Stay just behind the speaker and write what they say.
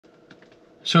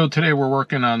So today we're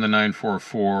working on the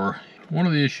 944. One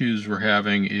of the issues we're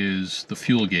having is the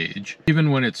fuel gauge.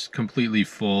 Even when it's completely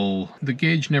full, the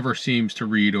gauge never seems to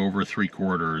read over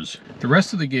 3/4. The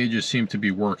rest of the gauges seem to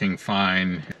be working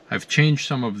fine. I've changed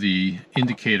some of the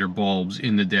indicator bulbs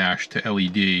in the dash to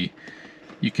LED.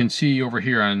 You can see over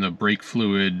here on the brake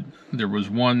fluid, there was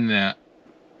one that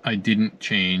I didn't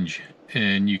change,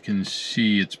 and you can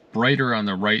see it's brighter on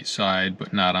the right side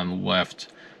but not on the left.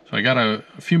 So I got a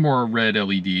few more red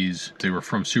LEDs. They were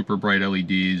from Super Bright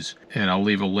LEDs, and I'll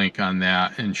leave a link on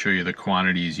that and show you the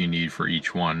quantities you need for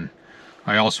each one.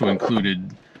 I also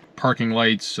included parking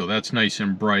lights, so that's nice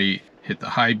and bright. Hit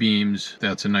the high beams,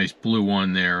 that's a nice blue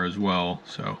one there as well.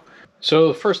 So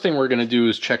the first thing we're going to do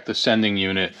is check the sending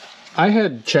unit. I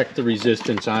had checked the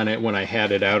resistance on it when I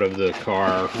had it out of the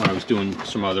car when I was doing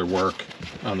some other work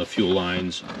on the fuel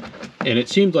lines, and it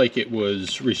seemed like it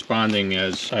was responding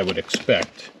as I would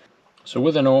expect. So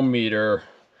with an ohm meter,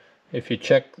 if you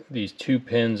check these two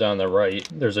pins on the right,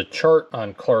 there's a chart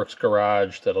on Clark's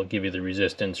Garage that'll give you the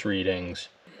resistance readings.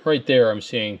 Right there I'm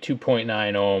seeing 2.9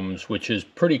 ohms, which is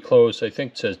pretty close. I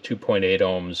think it says 2.8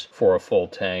 ohms for a full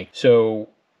tank. So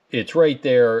it's right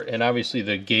there, and obviously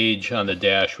the gauge on the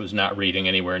dash was not reading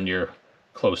anywhere near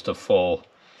close to full.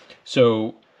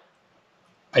 So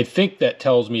I think that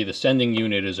tells me the sending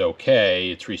unit is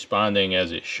okay. It's responding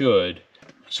as it should.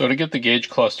 So to get the gauge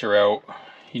cluster out,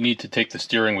 you need to take the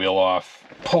steering wheel off,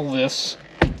 pull this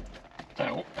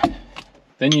out.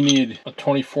 Then you need a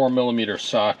 24mm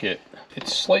socket.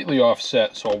 It's slightly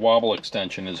offset, so a wobble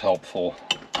extension is helpful.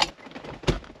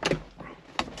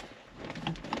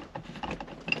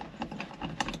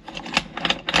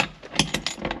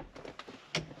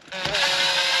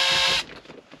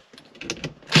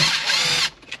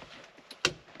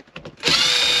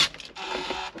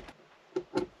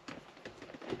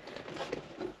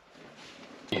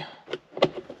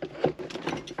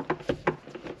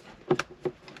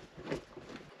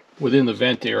 Within the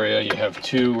vent area, you have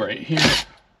two right here,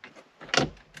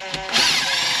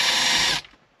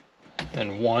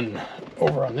 and one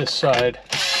over on this side.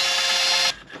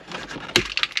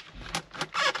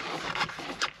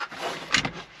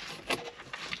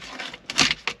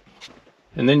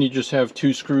 And then you just have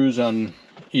two screws on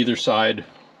either side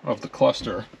of the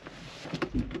cluster.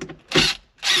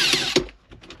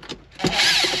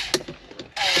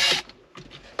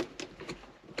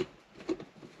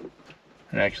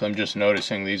 And actually I'm just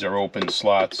noticing these are open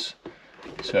slots,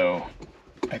 so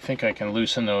I think I can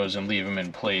loosen those and leave them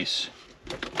in place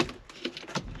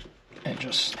and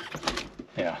just,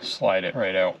 yeah, slide it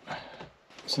right out.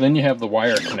 So then you have the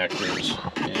wire connectors,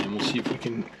 and we'll see if we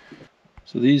can.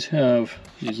 So these have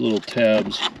these little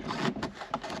tabs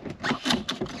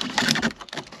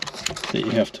that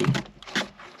you have to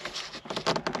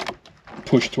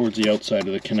push towards the outside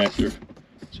of the connector.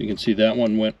 So you can see that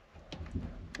one went,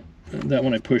 that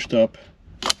one I pushed up,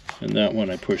 and that one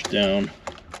I pushed down.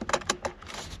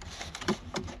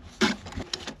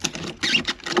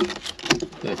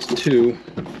 That's two.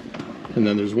 And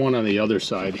then there's one on the other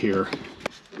side here.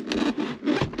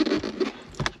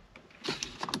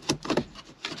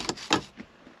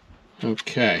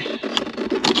 Okay.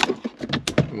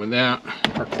 And with that,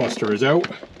 our cluster is out,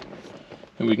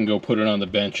 and we can go put it on the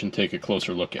bench and take a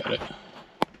closer look at it.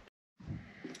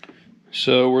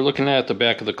 So we're looking at the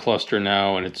back of the cluster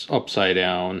now, and it's upside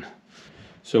down.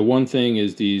 So one thing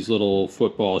is these little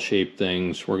football shaped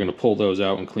things. We're going to pull those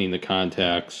out and clean the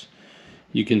contacts.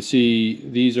 You can see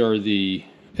these are the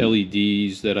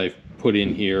LEDs that I've put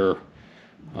in here.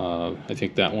 I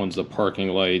think that one's the parking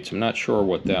lights. I'm not sure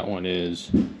what that one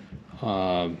is.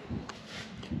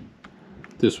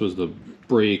 This was the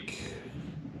brake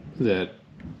that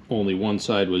only one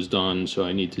side was done, so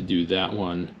I need to do that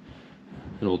one.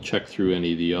 And we'll check through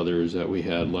any of the others that we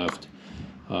had left.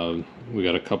 We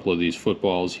got a couple of these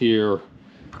footballs here.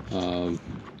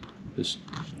 This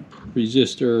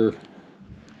resistor.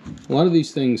 A lot of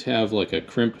these things have like a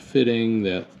crimp fitting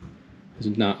that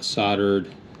is not soldered,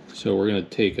 so we're going to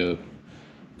take a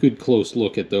good close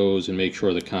look at those and make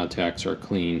sure the contacts are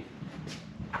clean.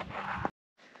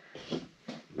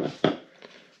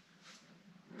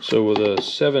 So with a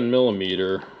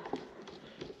 7mm,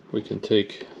 we can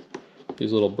take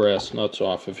these little brass nuts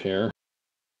off of here.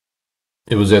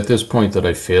 It was at this point that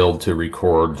I failed to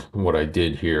record what I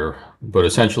did here, but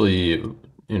essentially it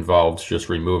involved just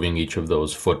removing each of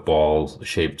those football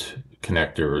shaped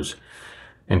connectors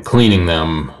and cleaning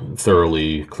them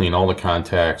thoroughly. Clean all the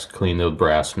contacts, clean the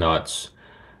brass nuts.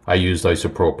 I used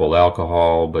isopropyl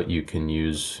alcohol, but you can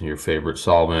use your favorite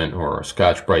solvent or a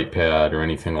Scotch-Brite pad or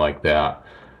anything like that.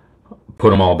 Put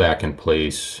them all back in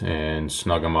place and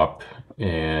snug them up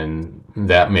and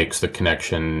that makes the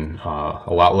connection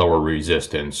a lot lower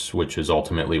resistance, which is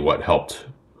ultimately what helped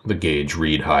the gauge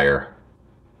read higher.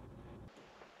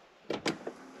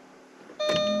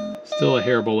 Still a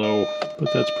hair below,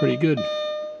 but that's pretty good.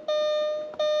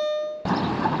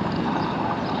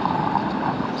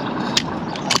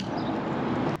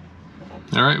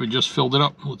 All right, we just filled it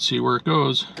up. Let's see where it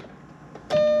goes.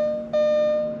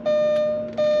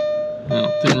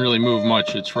 Well, didn't really move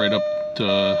much. It's right up to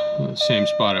the same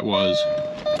spot it was.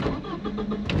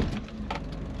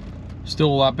 Still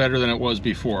a lot better than it was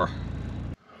before.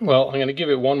 Well, I'm going to give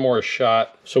it one more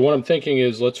shot. So what I'm thinking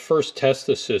is, let's first test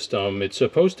the system. It's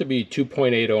supposed to be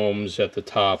 2.8 ohms at the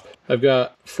top. I've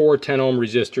got 4 10 ohm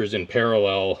resistors in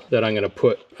parallel that I'm going to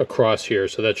put across here.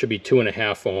 So that should be 2.5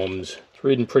 ohms. It's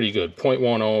reading pretty good. 0.1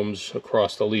 ohms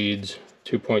across the leads,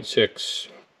 2.6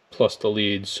 plus the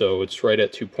leads, so it's right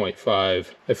at 2.5.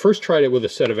 I first tried it with a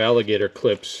set of alligator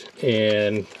clips,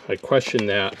 and I questioned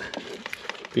that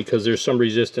because there's some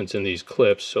resistance in these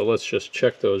clips. So let's just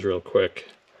check those real quick.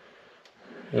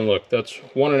 And look, that's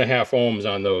 1.5 ohms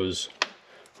on those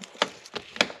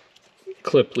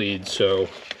clip leads, so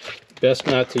best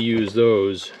not to use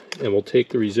those. And we'll take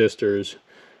the resistors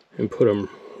and put them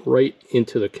right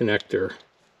into the connector.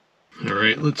 All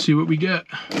right, let's see what we get.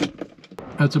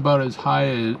 That's about as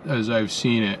high as I've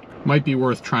seen it. Might be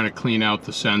worth trying to clean out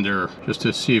the sender just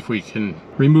to see if we can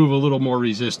remove a little more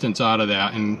resistance out of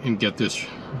that and get this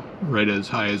right as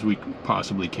high as we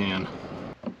possibly can.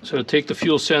 So to take the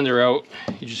fuel sender out,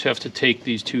 you just have to take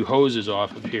these 2 hoses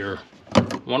off of here.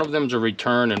 One of them's a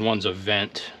return and one's a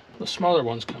vent. The smaller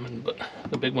one's coming, but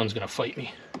the big one's gonna fight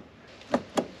me.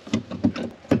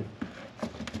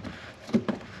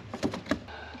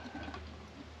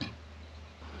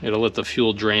 It'll let the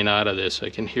fuel drain out of this. I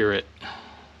can hear it.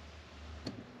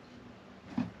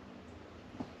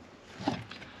 I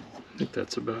think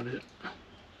that's about it.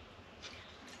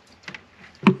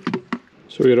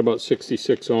 So we got about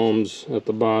 66 ohms at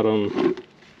the bottom.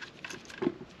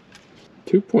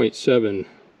 2.7.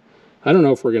 I don't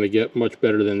know if we're going to get much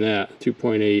better than that.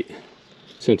 2.8.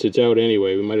 Since it's out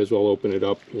anyway, we might as well open it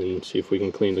up and see if we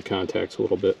can clean the contacts a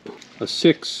little bit. A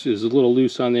 6 is a little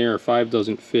loose on there. A 5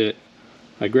 doesn't fit.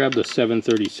 I grabbed a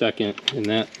 7/32, and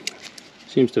that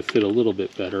seems to fit a little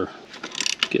bit better.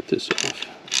 Get this off.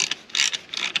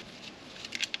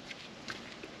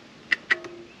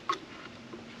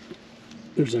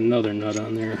 There's another nut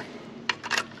on there.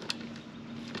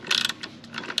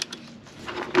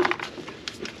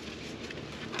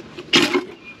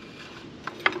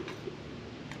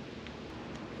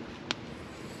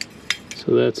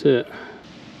 So that's it.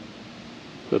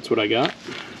 That's what I got.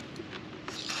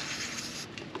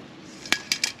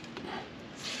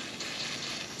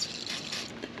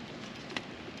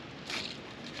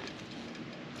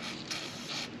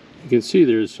 You can see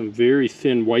there's some very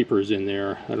thin wipers in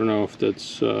there. I don't know if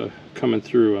that's coming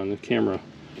through on the camera.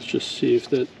 Let's just see if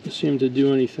that seemed to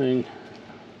do anything.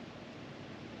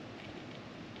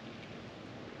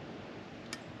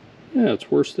 Yeah, it's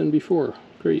worse than before.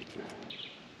 Great.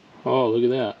 Oh, look at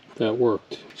that. That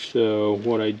worked. So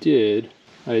what I did,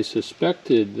 I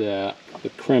suspected that the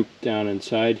crimp down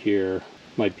inside here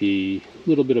might be a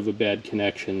little bit of a bad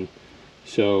connection.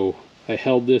 So I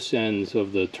held this end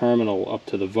of the terminal up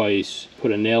to the vise,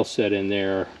 put a nail set in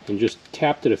there, and just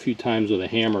tapped it a few times with a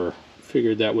hammer.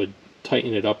 Figured that would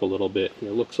tighten it up a little bit, and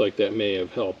it looks like that may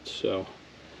have helped. So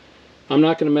I'm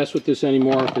not going to mess with this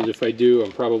anymore, because if I do,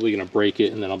 I'm probably going to break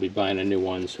it, and then I'll be buying a new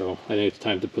one. So I think it's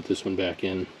time to put this one back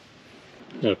in.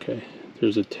 Okay,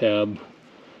 there's a tab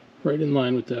right in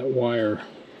line with that wire.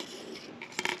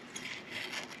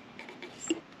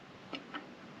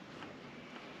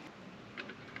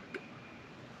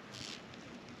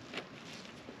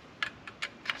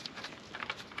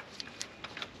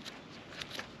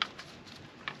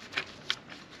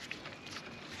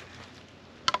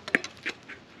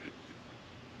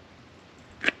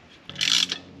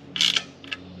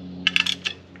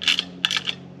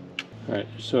 Alright,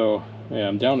 so yeah,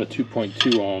 I'm down to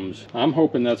 2.2 ohms. I'm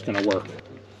hoping that's going to work.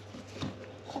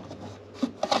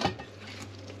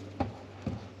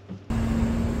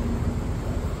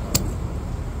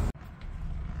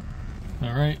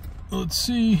 Alright, let's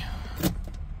see.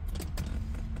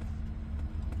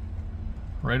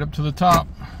 Right up to the top.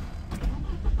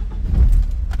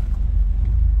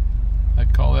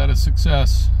 I'd call that a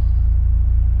success.